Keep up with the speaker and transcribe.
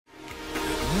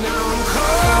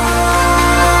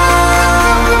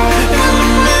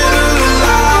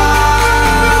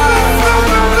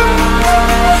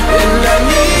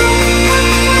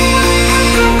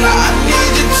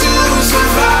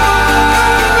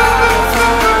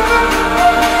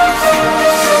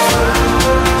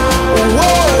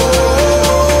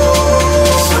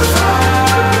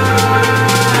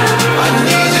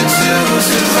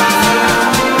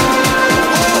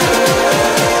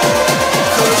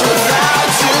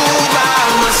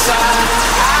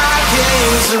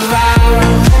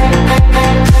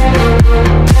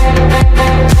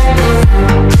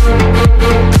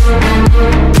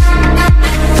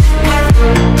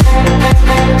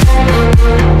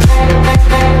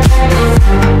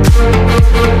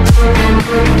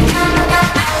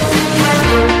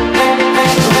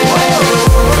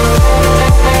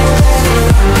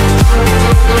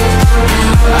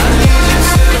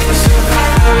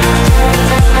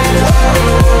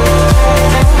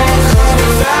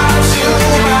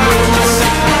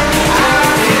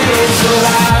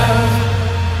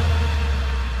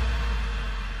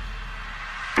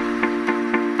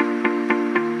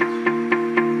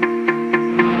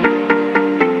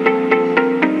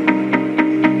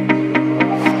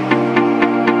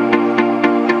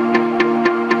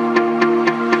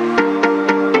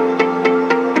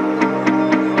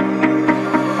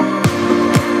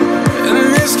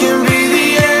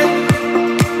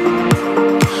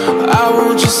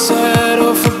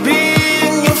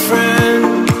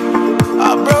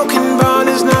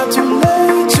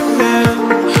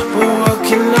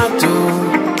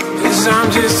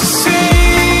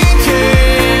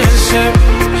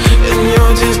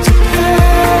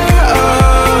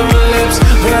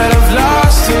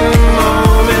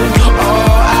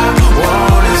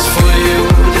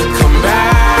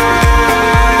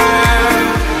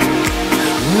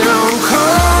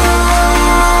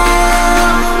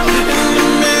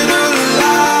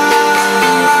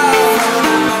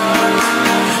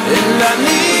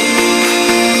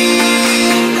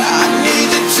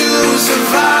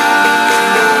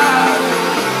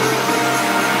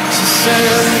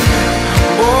said,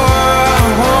 boy, I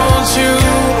want you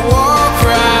to walk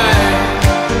right,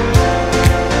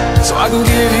 so I can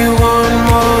give you one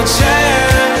more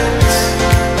chance.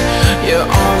 You're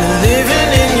only living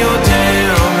in your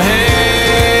damn head.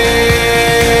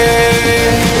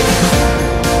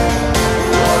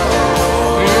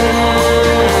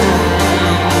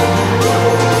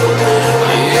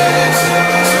 Yes.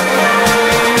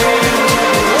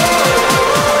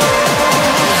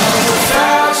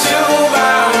 Without you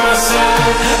by my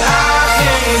side, I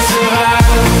can't survive.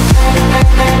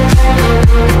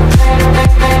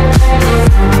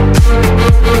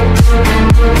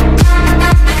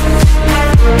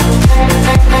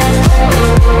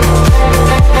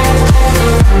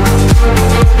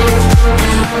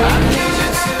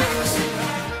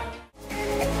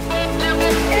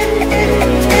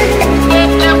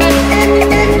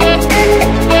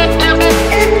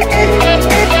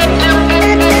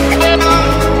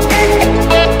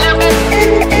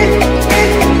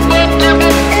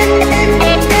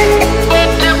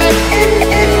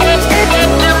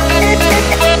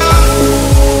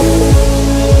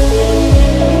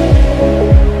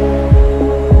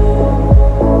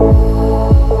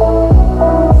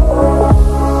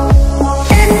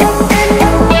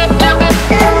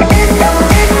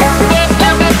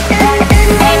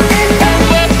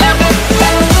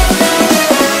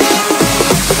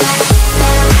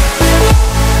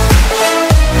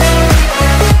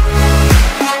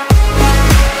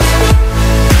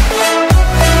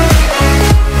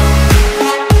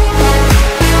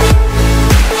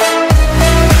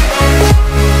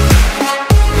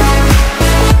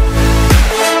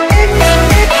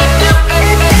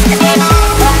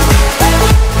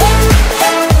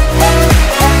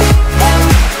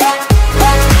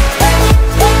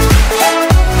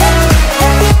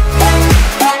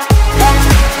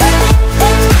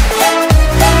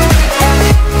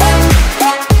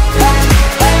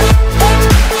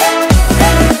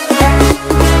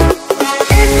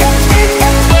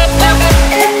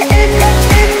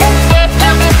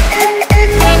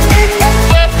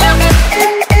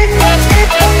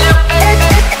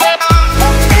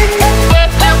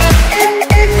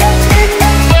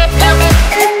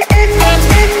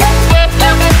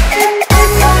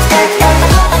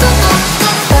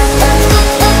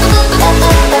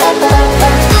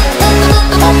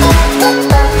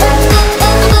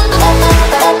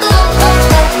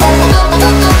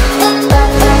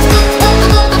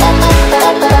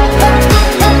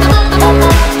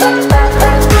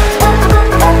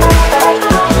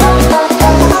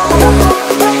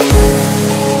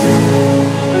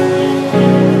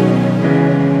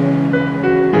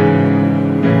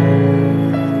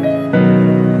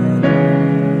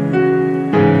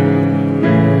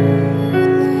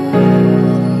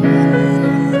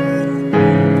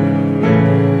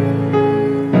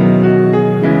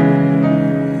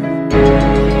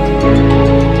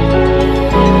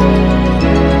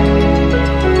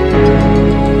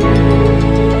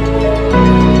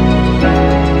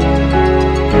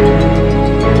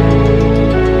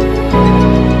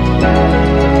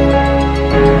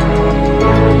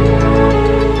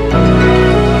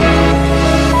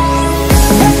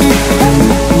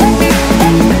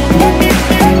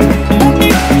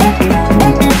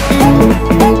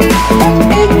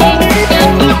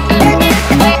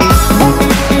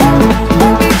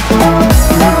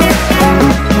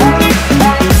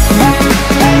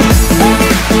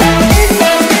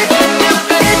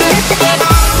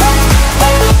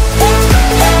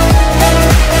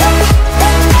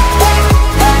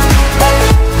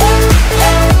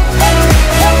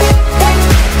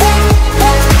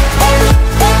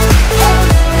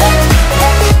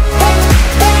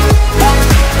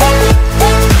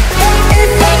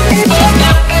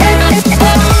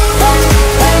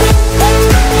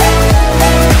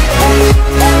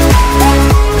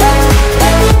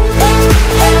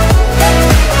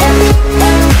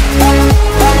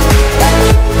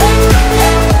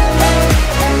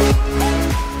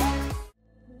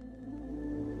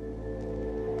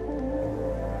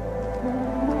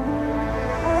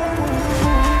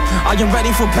 I am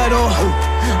ready for battle,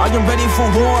 I am ready for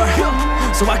war,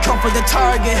 so I come for the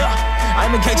target,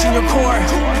 I'm engaging your core.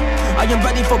 I am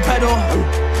ready for battle,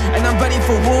 and I'm ready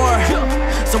for war,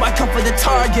 so I come for the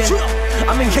target,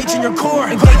 I'm engaging your core.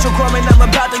 Engage your core, man, I'm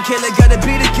about to kill it. Gotta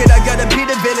be the kid, I gotta be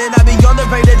the villain. I be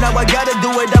underrated, now I gotta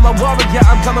do it. I'm a warrior,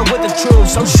 I'm coming with the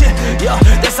truth. So shit, yeah,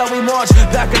 that's how we march.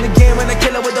 Back in the game when I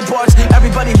kill it with the bars.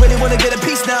 Everybody really wanna get a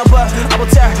piece now, but I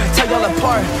will tear y'all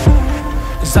apart.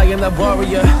 Cause I am the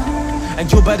warrior,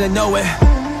 and you better know it.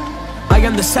 I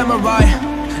am the samurai,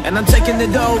 and I'm taking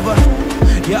it over.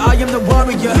 Yeah, I am the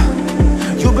warrior,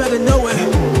 you better know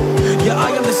it. Yeah,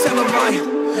 I am the samurai,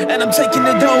 and I'm taking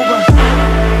it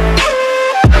over.